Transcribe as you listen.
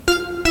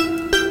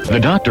The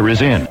doctor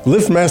is in.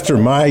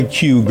 LiftMaster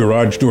myQ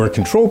garage door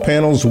control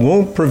panels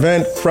won't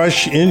prevent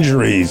crush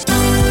injuries.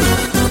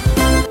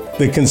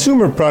 The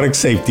Consumer Product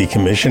Safety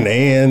Commission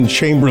and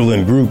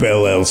Chamberlain Group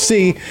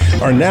LLC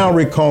are now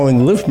recalling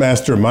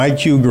LiftMaster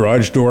myQ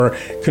garage door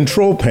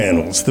control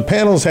panels. The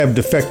panels have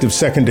defective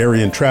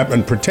secondary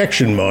entrapment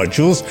protection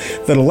modules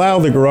that allow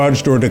the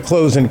garage door to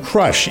close and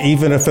crush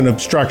even if an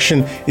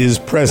obstruction is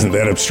present.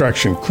 That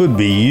obstruction could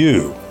be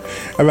you.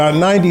 About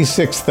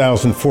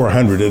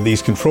 96,400 of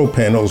these control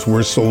panels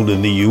were sold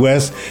in the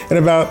U.S., and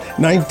about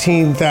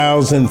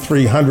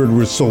 19,300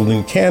 were sold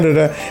in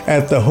Canada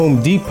at the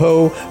Home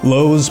Depot,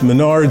 Lowe's,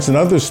 Menards, and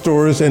other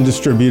stores and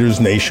distributors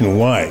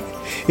nationwide.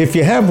 If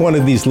you have one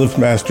of these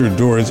LiftMaster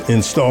doors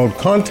installed,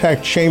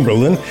 contact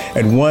Chamberlain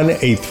at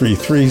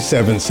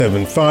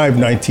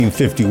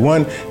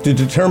 1-833-775-1951 to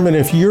determine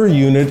if your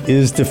unit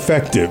is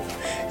defective.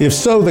 If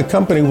so, the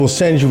company will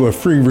send you a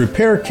free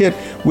repair kit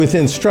with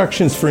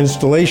instructions for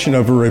installation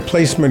of a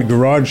replacement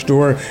garage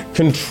door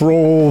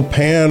control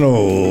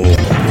panel.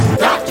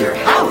 Dr.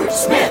 Howard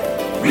Smith,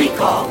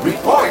 Recall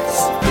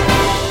Reports.